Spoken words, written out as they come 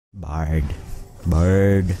Bird.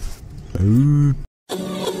 Bird. Bird.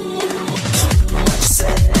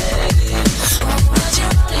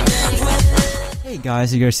 Hey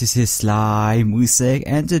guys, this is SLYMoosic,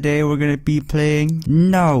 and today we're gonna be playing...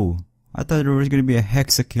 No! I thought there was gonna be a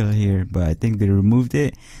hexakill here, but I think they removed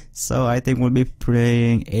it. So I think we'll be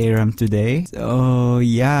playing ARAM today. So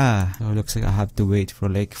yeah. So it looks like I have to wait for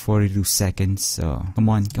like 42 seconds. So come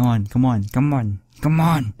on, come on, come on, come on, come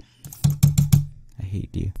on! I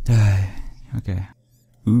hate you. Okay.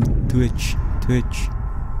 Ooh, Twitch.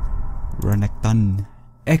 Renekton.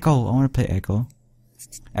 Echo. I wanna play Echo.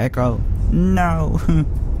 Echo. No!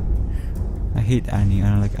 I hate Annie. I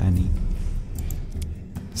don't like Annie.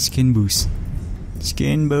 Skin boost.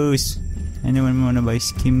 Skin boost. Anyone wanna buy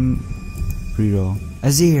skin reroll?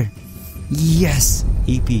 Azir. Yes!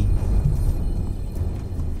 AP.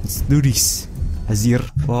 Let's do this. Azir.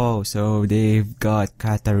 Whoa, so they've got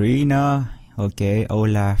Katarina. Okay,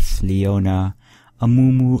 Olaf, Leona,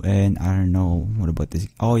 Amumu, and I don't know. What about this?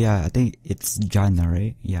 Oh yeah, I think it's Janna,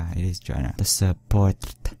 right? Yeah, it is Janna. The support.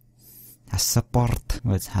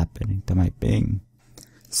 What's happening to my ping?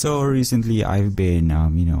 So recently I've been,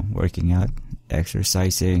 working out,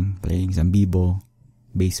 exercising, playing some b-ball,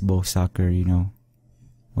 baseball, soccer,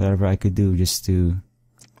 whatever I could do just to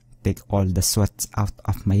take all the sweat out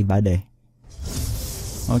of my body.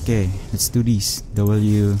 Okay, let's do this.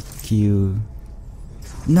 W, Q.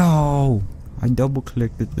 No! I double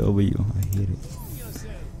clicked the W. I hate it.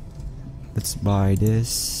 Let's buy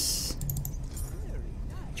this.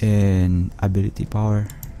 And ability power.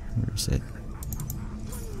 Where is it?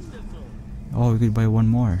 Oh, we could buy one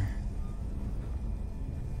more.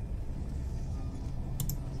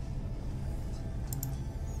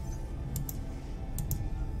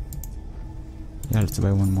 Yeah, let's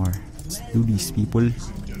buy one more. Let's do these, people.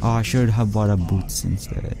 Oh, I should have bought a boots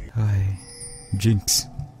instead. Hi. Jinx.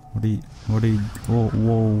 What are you? Whoa.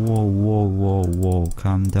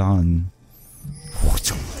 Calm down.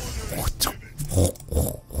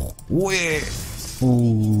 Wait.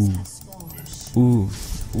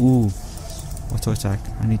 Ooh. Auto attack.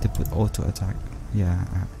 I need to put auto attack. Yeah.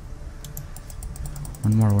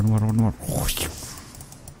 One more.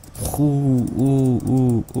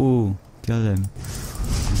 Ooh. Kill him.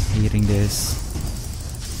 I'm hating this.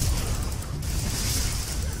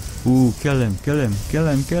 Ooh, kill him.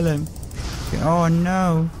 Oh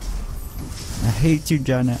no. I hate you,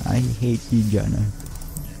 Janna.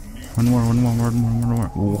 One more.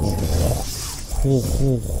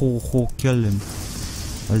 Kill him.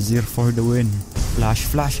 Azir for the win. Flash.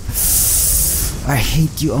 I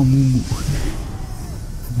hate you, Amumu.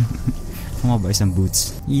 I'm gonna buy some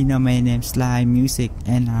boots. My name's SLYMoosic,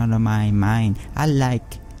 and out of my mind, I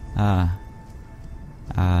like, I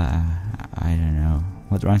don't know.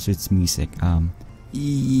 What rhymes with music?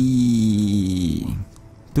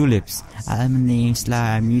 Tulips. My name's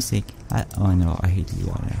SLYMoosic. Oh no, I hate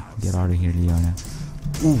Leona. Get out of here, Leona.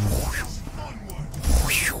 Ooh.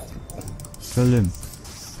 Kill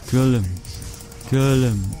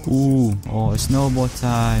him. Ooh. Oh, snowball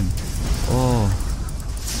time. Oh,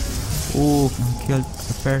 killed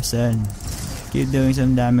a person. Keep doing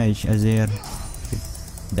some damage, Azir.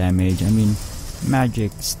 Damage, I mean,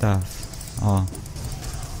 magic stuff. Oh.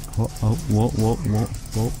 Whoa.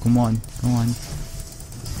 Come on.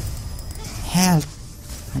 Help!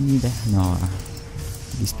 I need that. No.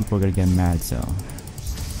 These people are gonna get mad, so.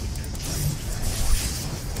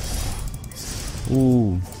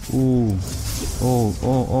 Ooh.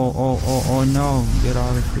 Oh no. Get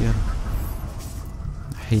out of here.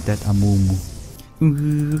 I hate that Amumu.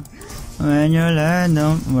 When your land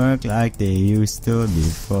don't work like they used to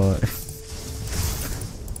before.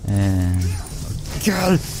 And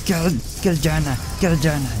kill Janna.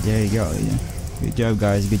 There you go. Good job,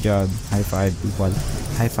 guys. Good job. High five, people.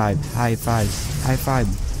 High five.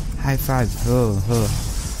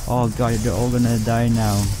 Oh god, they're all gonna die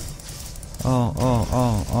now. Oh,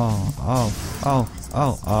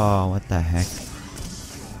 what the heck?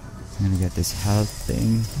 I'm gonna get this health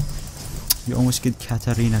thing. You almost get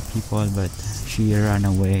Katarina, people, but she ran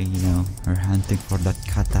away, We're hunting for that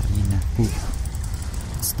Katarina. Ooh.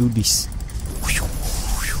 Let's do this.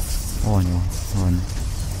 Oh no, run.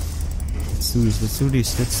 Let's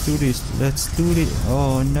do this.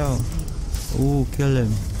 Oh no. Oh, kill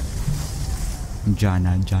him.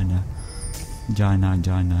 Janna.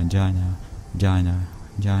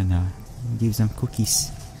 Give some cookies.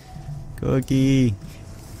 Cookie.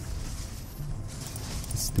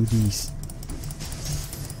 Let's do this.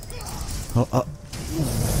 Oh.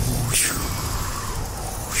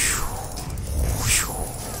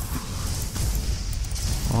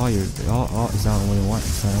 Oh, you're. Oh, is that what you want?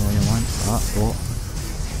 Is that what you want? Oh.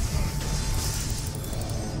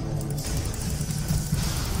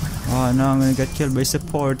 Oh no, I'm gonna get killed by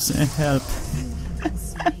supports. Help.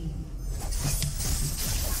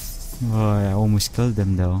 Oh, I almost killed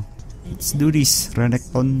them though. Let's do this,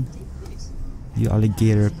 Renekton. You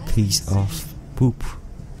alligator piece of poop.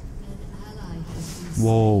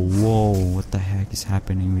 Whoa, what the heck is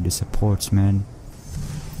happening with the supports, man?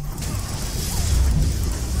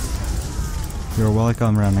 You're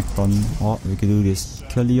welcome, Renekton. Oh, we can do this.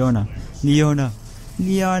 Kill Leona. Leona.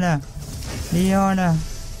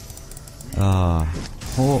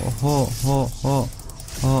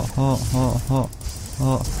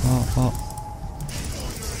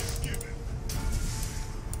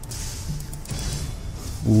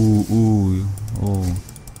 Ooh, oh.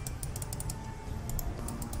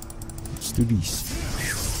 Let's do this.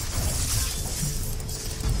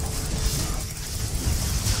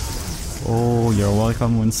 Oh, you're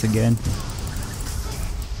welcome once again.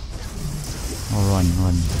 Oh, run.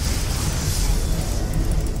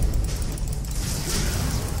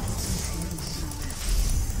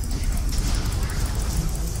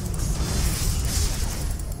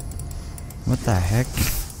 What the heck?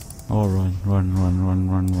 Oh, run. I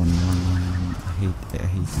hate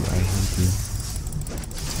you.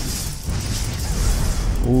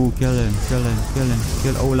 Oh, kill him.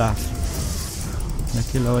 Kill Olaf.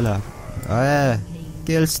 Kill Olaf.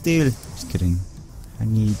 Kill Steel. Just kidding. I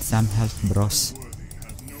need some help, bros.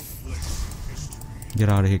 Get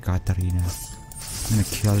out of here, Katarina.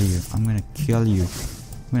 I'm gonna kill you.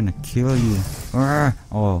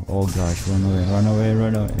 Oh gosh, run away.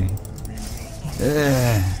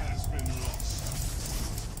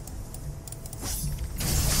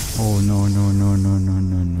 Oh no. No.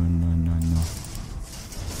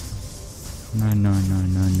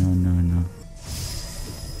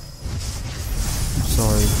 I'm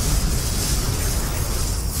sorry.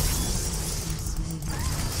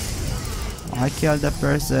 I killed the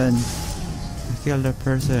person. You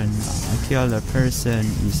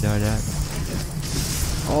saw that?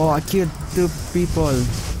 Oh, I killed 2 people.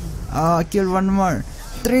 Oh, I killed 1 more.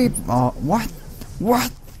 3. Oh, what?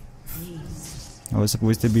 I was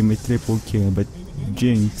supposed to be my triple kill, but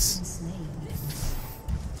jinx.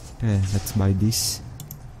 Okay, let's buy this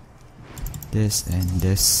and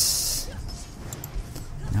this.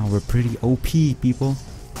 Now we're pretty OP, people.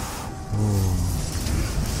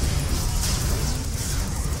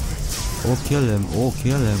 Oh, kill him. Oh,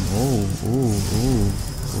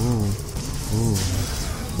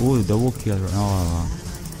 double kill.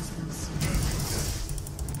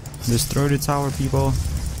 Destroy the tower, people.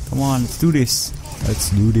 Come on, let's do this.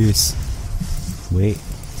 Wait.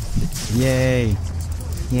 Yay,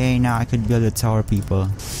 now I could build a tower, people.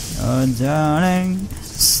 Oh, darling,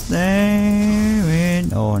 stay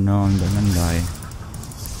with. Oh no, I'm gonna die.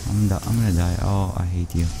 I'm gonna die. Oh, I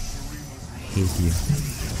hate you.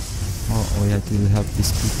 Oh, we have to help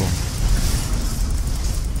these people.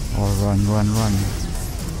 Oh, run.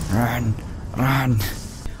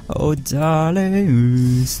 Oh,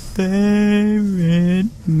 darling, stay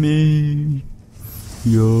with me.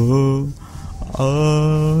 You're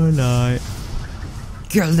all I.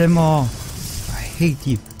 Kill them all. I hate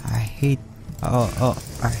you. I hate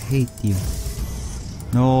you.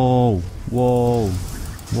 No. Whoa.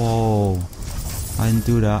 I didn't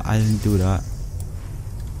do that.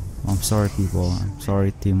 I'm sorry, people. I'm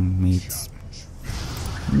sorry, teammates.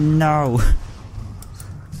 No.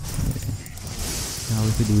 Now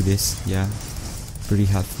we could do this. Yeah, pretty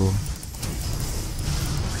helpful.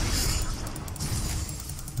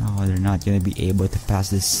 Oh, they're not gonna be able to pass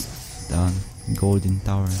this golden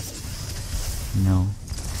tower. No.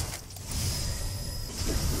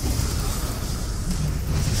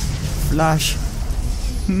 Flash.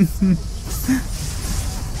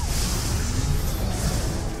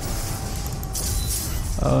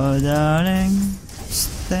 Oh, darling,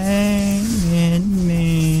 stay with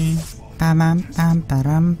me.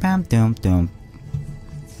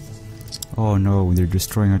 Oh no, they're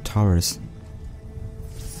destroying our towers.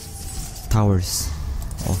 Oh,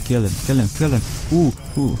 kill him. Ooh.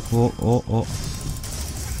 Oh.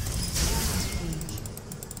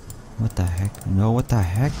 What the heck? No, what the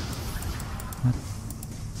heck? What?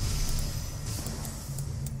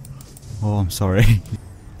 Oh, I'm sorry.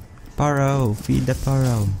 Paro, feed the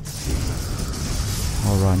Paro.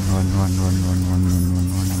 Oh, run.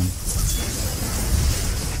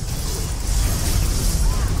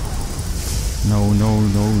 No.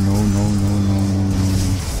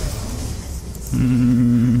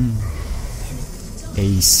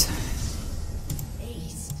 Ace.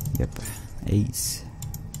 Yep, ace.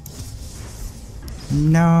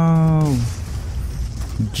 No.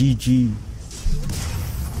 GG.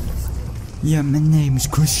 Yeah, my name is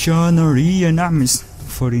Cristiano Ronaldo.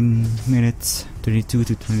 14 minutes, 22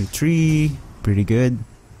 to 23. Pretty good.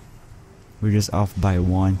 We're just off by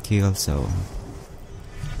 1 kill, so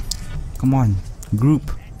come on,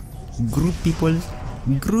 group people,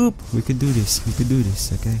 group. We could do this. We could do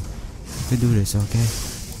this. Okay, we could do this. Okay,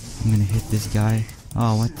 I'm gonna hit this guy.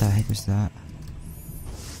 Oh, what the heck was that?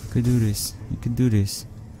 We could do this. We could do this.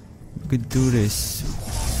 We could do this.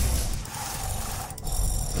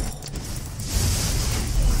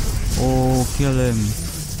 Oh, kill him.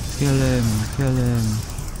 Kill him. Kill him.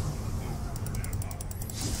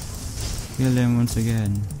 Kill him once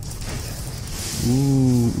again.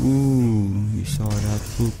 Ooh, ooh. You saw that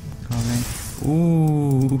poop coming.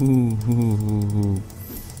 Ooh.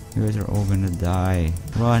 You guys are all gonna die.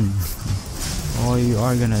 Run. Oh, you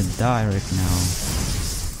are gonna die right now.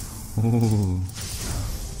 Ooh.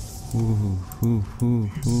 Ooh, ooh, ooh,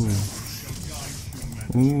 ooh.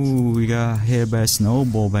 Ooh, we got hit by a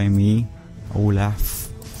snowball by me. Olaf.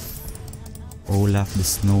 Olaf the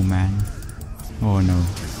snowman. Oh no.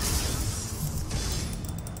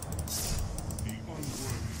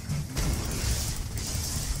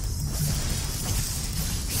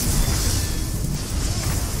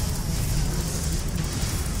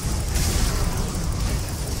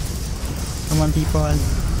 Come on, people.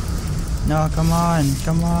 No, come on.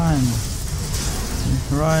 Come on.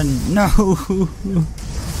 Run. No.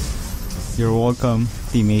 You're welcome,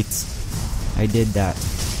 teammates. I did that.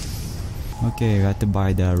 Okay, we have to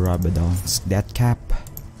buy the Rabadon's death cap.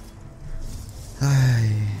 I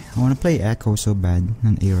want to play Echo so bad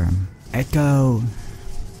on ARAM. Echo!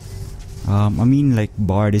 I mean, like,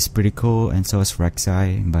 Bard is pretty cool and so is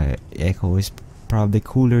Rek'Sai, but Echo is probably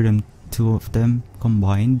cooler than two of them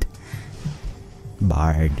combined.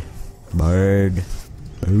 Bard. Bird.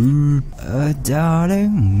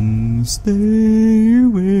 Darling, stay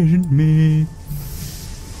with me,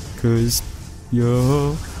 'cause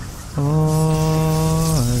you're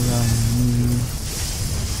all I need.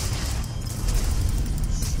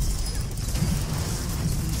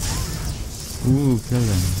 Ooh, kill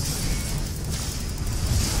him.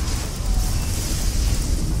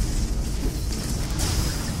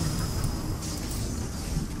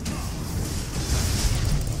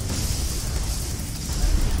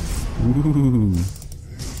 Ooh.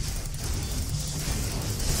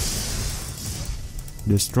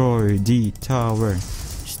 Destroy the tower.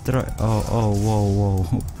 Destroy. Oh, oh, whoa,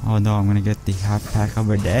 whoa. Oh no, I'm gonna get the half pack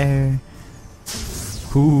over there.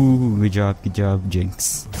 Ooh, good job,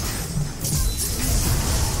 Jinx.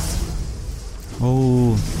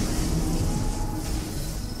 Oh.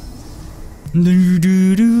 Do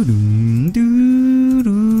do do do do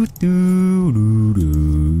do do do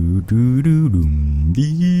do do.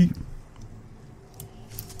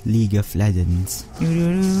 League of Legends.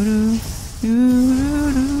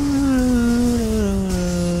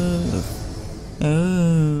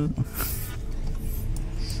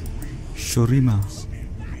 Shurima,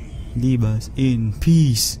 leave us in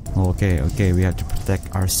peace. Okay, we have to protect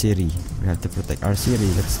our city. Let's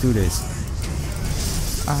do this.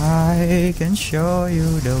 I can show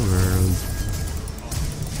you the world.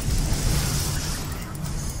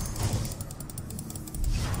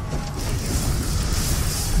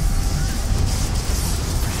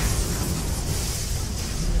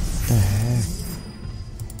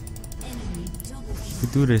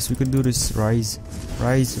 We could do this. Rise.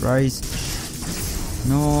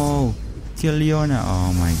 No, kill Leona.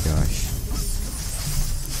 Oh my gosh.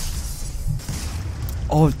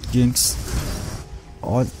 Oh, Jinx.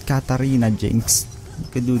 Oh, Katarina, Jinx. You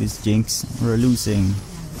could do this, Jinx. We're losing.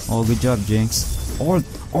 Oh, good job, Jinx. Ult.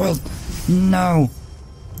 No.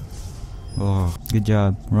 Oh, good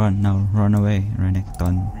job. Run now. Run away,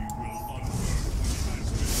 Renekton.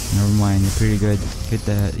 Never mind, you're pretty good.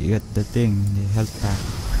 You get the thing, the health pack.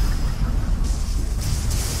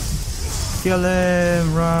 Kill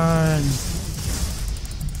him! Run!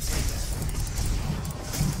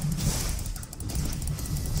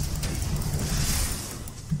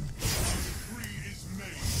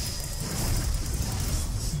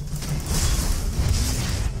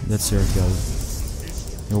 That's your kill.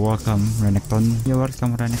 You're welcome, Renekton. You're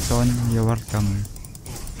welcome.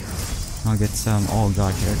 I'll get some. Oh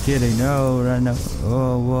gosh, you're kidding. No, run up.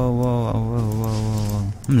 Oh, whoa.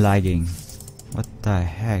 I'm lagging. What the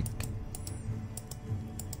heck?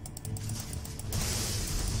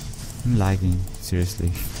 I'm lagging.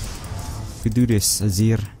 Seriously. Could do this,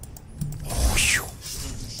 Azir.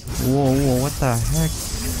 Whoa, what the heck?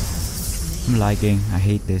 I'm lagging. I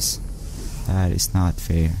hate this. That is not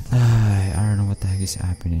fair. I don't know what the heck is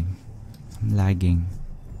happening. I'm lagging.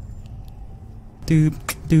 Doop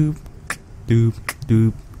doop doop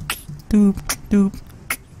doop doop doop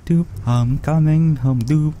doop. I'm coming home.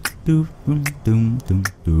 Doop doop doom doom doom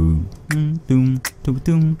doom doom doom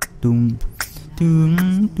doom doom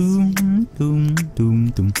doom doom doom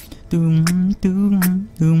doom doom doom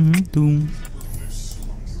doom doom.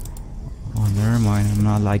 Oh, never mind. I'm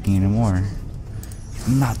not lagging anymore.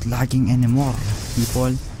 I'm not lagging anymore,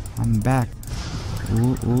 people. I'm back.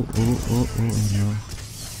 Oh, oh, oh, oh, oh, no.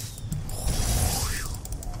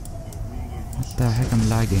 What the heck? I'm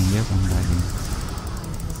lagging. Yep, I'm lagging.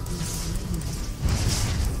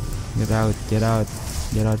 Get out, get out.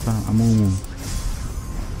 Get out from Amumu.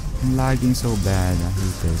 I'm lagging so bad. I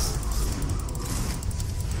hate this.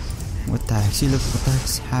 What the heck? See, look, what the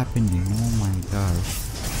heck's happening? Oh my gosh.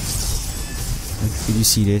 Like, could you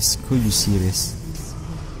see this? Could you see this?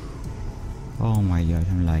 Oh my god,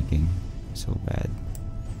 I'm lagging so bad.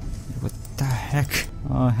 What the heck?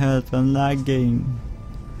 Oh, help, I'm lagging.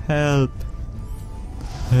 Help.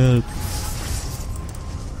 Help.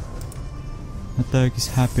 What the heck is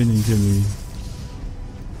happening to me?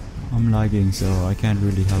 I'm lagging, so I can't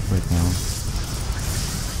really help right now.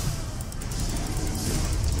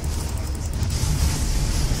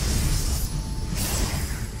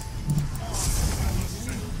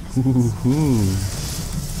 Woohoo!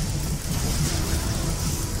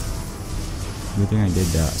 Good thing I did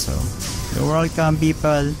that, so. You're welcome,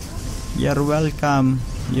 people! You're welcome!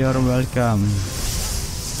 You're welcome!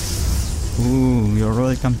 Ooh, you're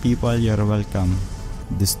welcome, people! You're welcome!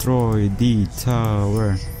 Destroy the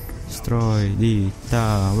tower! Destroy the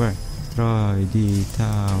tower! Destroy the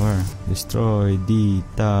tower! Destroy the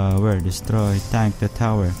tower! Destroy, tank the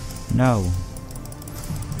tower! No!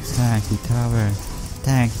 Tank the tower!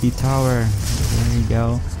 Tank the tower. There you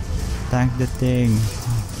go. Tank the thing.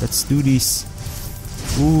 Let's do this.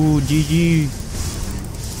 Ooh, GG.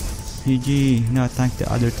 GG. Now tank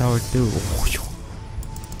the other tower too.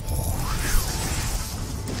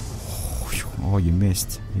 Oh, you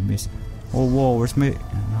missed. You missed. Oh, whoa. Where's my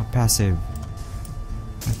passive?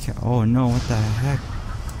 I can't. Oh no. What the heck?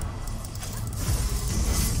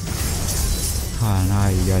 Ah, now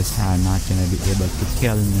you guys are not gonna be able to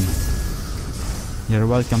kill me. You're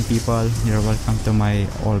welcome, people. You're welcome to my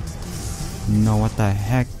ult. No, what the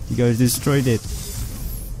heck? You guys destroyed it.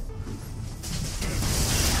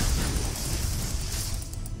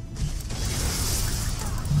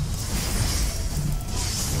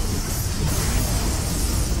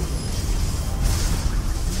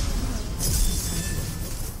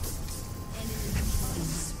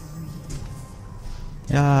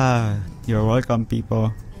 Yeah, you're welcome,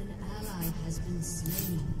 people.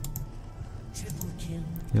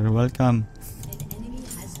 You're welcome.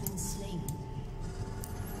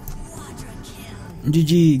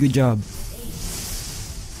 GG, good job.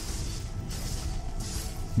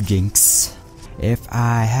 Jinx. If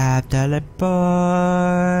I have teleport,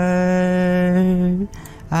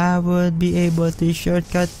 I would be able to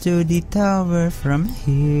shortcut to the tower from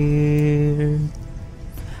here.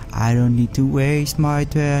 I don't need to waste my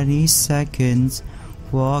 20 seconds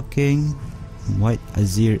walking. What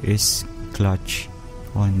Azir is clutch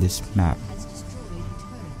on this map.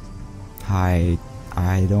 I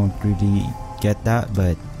don't really get that,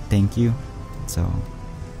 but thank you. So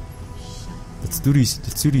let's do this.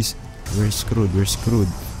 Let's do this. We're screwed. We're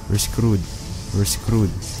screwed. We're screwed. We're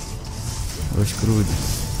screwed. We're screwed.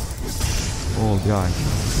 Oh god.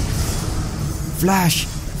 Flash!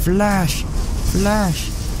 Flash!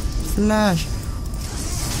 Flash! Flash!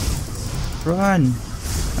 Run!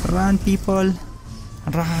 Run, people!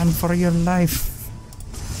 Run for your life!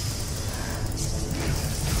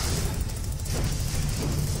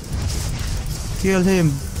 Kill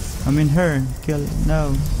him! I mean her! Kill...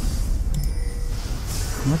 No!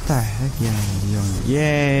 What the heck? Yeah,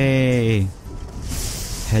 yay!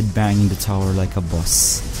 Headbanging the tower like a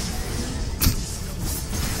boss.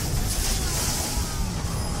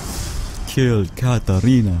 Killed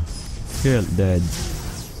Katarina. Killed, dead.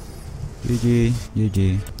 GG,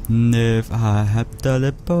 GG. If I have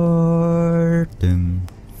teleport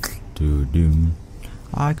to doom,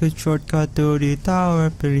 I could shortcut to the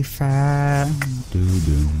tower pretty fast.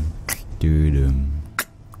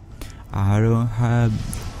 I don't have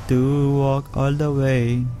to walk all the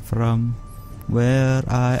way from where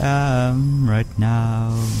I am right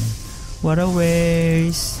now. What a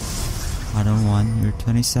waste. I don't want your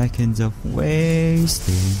 20 seconds of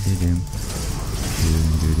wasting.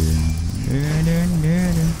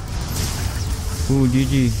 Ooh,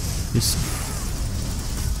 GG. Just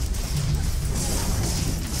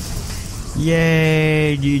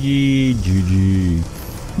Yay! GG! GG!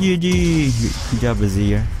 GG! Good job,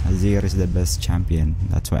 Azir. Azir is the best champion.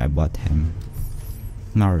 That's why I bought him.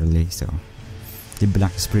 Not really, so. The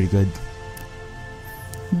black is pretty good.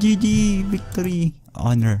 GG! Victory!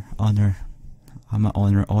 Honor, honor. I'ma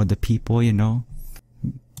honor all the people, you know.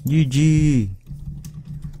 GG!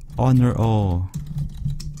 Honor all.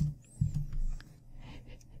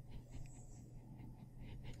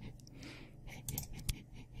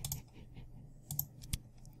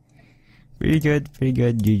 Pretty good,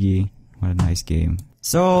 GG. What a nice game.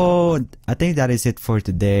 So, I think that is it for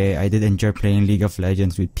today. I did enjoy playing League of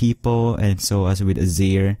Legends with people, and so as with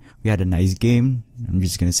Azir, we had a nice game. I'm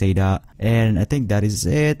just gonna say that. And I think that is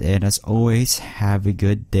it, and as always, have a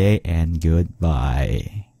good day and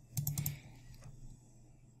goodbye.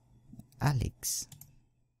 Alex.